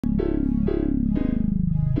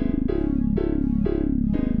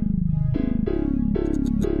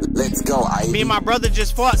Me and my brother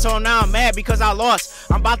just fought, so now I'm mad because I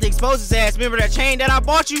lost. I'm about to expose his ass. Remember that chain that I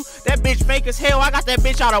bought you? That bitch fake as hell. I got that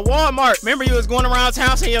bitch out of Walmart. Remember you was going around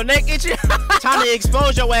town saying your neck itching? Time to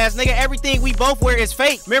expose your ass, nigga. Everything we both wear is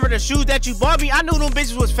fake. Remember the shoes that you bought me? I knew them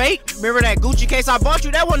bitches was fake. Remember that Gucci case I bought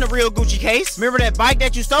you? That wasn't a real Gucci case. Remember that bike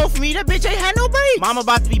that you stole from me? That bitch ain't had no brakes. Mama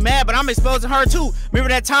about to be mad, but I'm exposing her too. Remember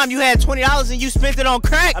that time you had $20 and you spent it on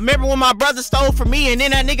crack? I remember when my brother stole from me and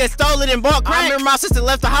then that nigga stole it and bought crack. I remember my sister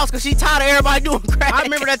left the house cause she tired of everybody doing crack. I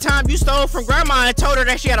remember that time you stole from grandma and told her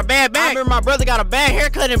that she had a bad back. I remember my brother got a bad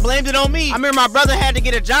haircut and blamed it on me. I remember my brother had to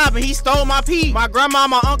get a job and he stole my pee. My grandma,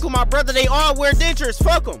 my uncle, my brother, they all wear dentures.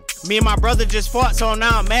 Fuck them. Me and my brother just fought, so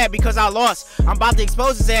now I'm mad because I lost. I'm about to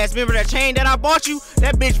expose his ass. Remember that chain that I bought you?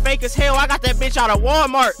 That bitch fake as hell. I got that bitch out of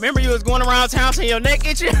Walmart. Remember you was going around town saying your neck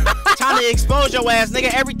itching? Time to expose your ass,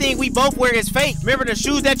 nigga. Everything we both wear is fake. Remember the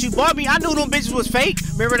shoes that you bought me? I knew them bitches was fake.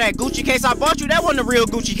 Remember that Gucci case I bought you? That wasn't a real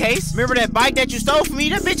Gucci case. Remember that bike that you stole from me?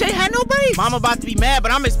 That bitch ain't had no brakes. Mama about to be mad,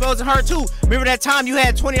 but I'm exposing her too. Remember that time you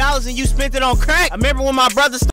had $20 and you spent it on crack? I remember when my brother